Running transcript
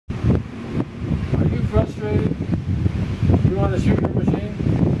frustrated? You want to shoot your machine?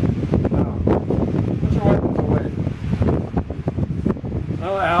 No. Put your weapons away.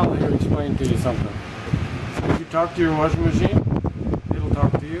 I'll let Al here explain to you something. If you talk to your washing machine, it'll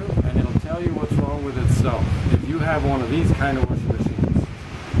talk to you and it'll tell you what's wrong with itself. If you have one of these kind of washing machines.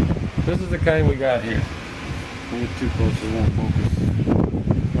 This is the kind we got here. Don't get too close, it won't focus.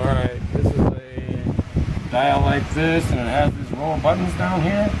 Alright, this is a dial like this and it has these row of buttons down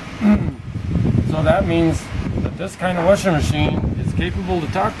here. So that means that this kind of washing machine is capable to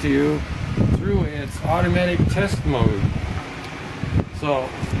talk to you through its automatic test mode. So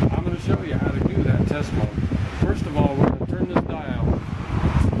I'm going to show you how to do that test mode. First of all, we're going to turn this dial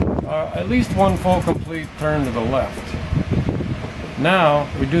at least one full complete turn to the left. Now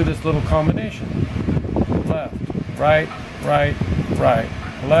we do this little combination. Left, right, right, right,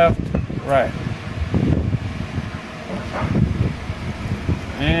 left, right.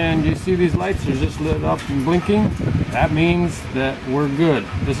 And you see these lights are just lit up and blinking. That means that we're good.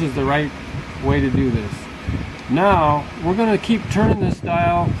 This is the right way to do this. Now we're going to keep turning this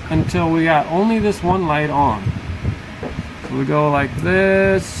dial until we got only this one light on. So we go like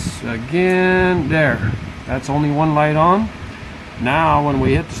this, again, there. That's only one light on. Now when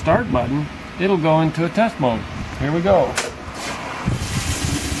we hit the start button, it'll go into a test mode. Here we go.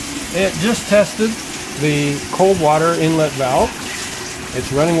 It just tested the cold water inlet valve.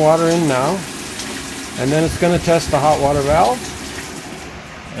 It's running water in now, and then it's going to test the hot water valve,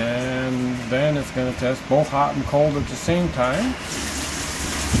 and then it's going to test both hot and cold at the same time.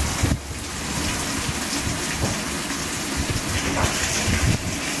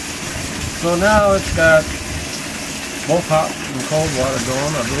 So now it's got both hot and cold water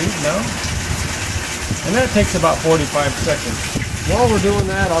going, I believe now, and that takes about 45 seconds. While we're doing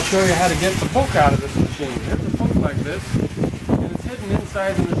that, I'll show you how to get the book out of this machine. There's a book like this.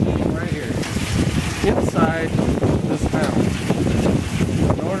 Inside the machine right here, inside this panel.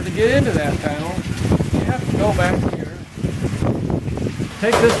 In order to get into that panel, you have to go back here,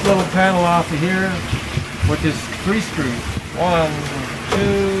 take this little panel off of here, which is 3 screws. 1,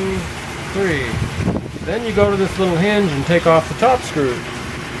 2, 3. Then you go to this little hinge and take off the top screw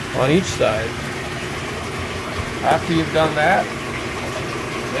on each side. After you've done that,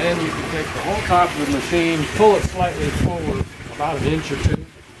 then you can take the whole top of the machine, pull it slightly forward, about an inch or two,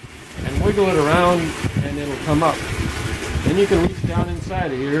 and wiggle it around and it'll come up. Then you can reach down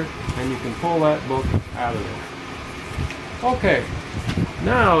inside of here and you can pull that book out of there. Okay,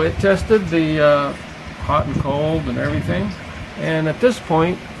 now it tested the hot and cold and everything, and at this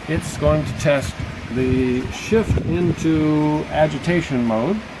point it's going to test the shift into agitation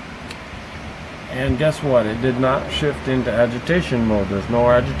mode. And guess what? It did not shift into agitation mode. There's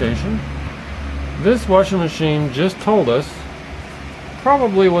no agitation. This washing machine just told us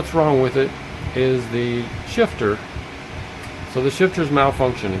probably what's wrong with it is the shifter. So the shifter's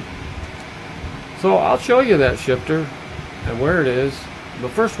malfunctioning. So I'll show you that shifter and where it is.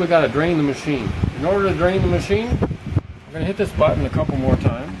 But first we got to drain the machine. In order to drain the machine, we're going to hit this button a couple more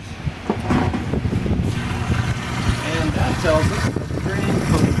times. And that tells us that the drain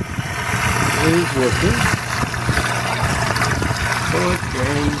pump is working. So it's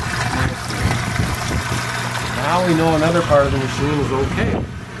draining nicely. Now we know another part of the machine is okay.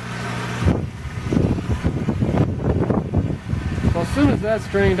 So as soon as that's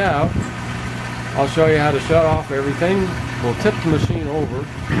drained out, I'll show you how to shut off everything. We'll tip the machine over,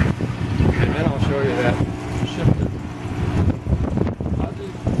 and then I'll show you that shifter. I'll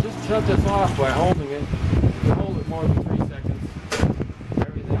just shut this off by holding it. If you hold it more than 3 seconds,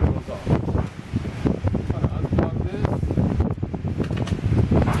 everything goes off. I'm going to unplug this,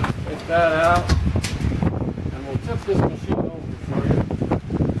 take that out, and we'll tip this machine over for you.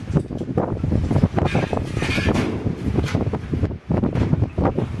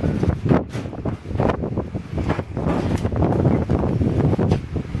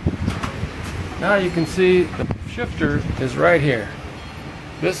 Now you can see the shifter is right here.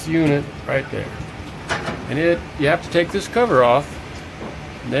 This unit right there. And you have to take this cover off.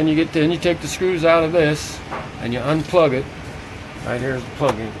 And then you take the screws out of this and you unplug it. Right here's the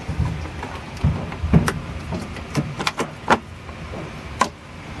plug-in.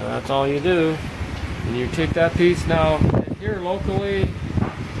 So that's all you do. And you take that piece. Now here locally,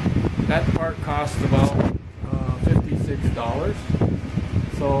 that part costs about $56.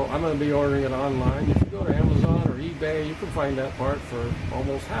 So I'm going to be ordering it online. If you go to Amazon or eBay, you can find that part for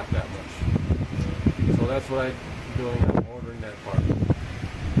almost half that much. So that's what I'm doing. I'm ordering that part.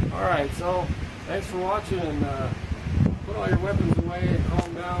 Alright, so thanks for watching, and put all your weapons away and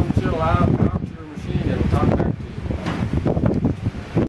calm down, chill out, talk to your machine, and we'll talk back.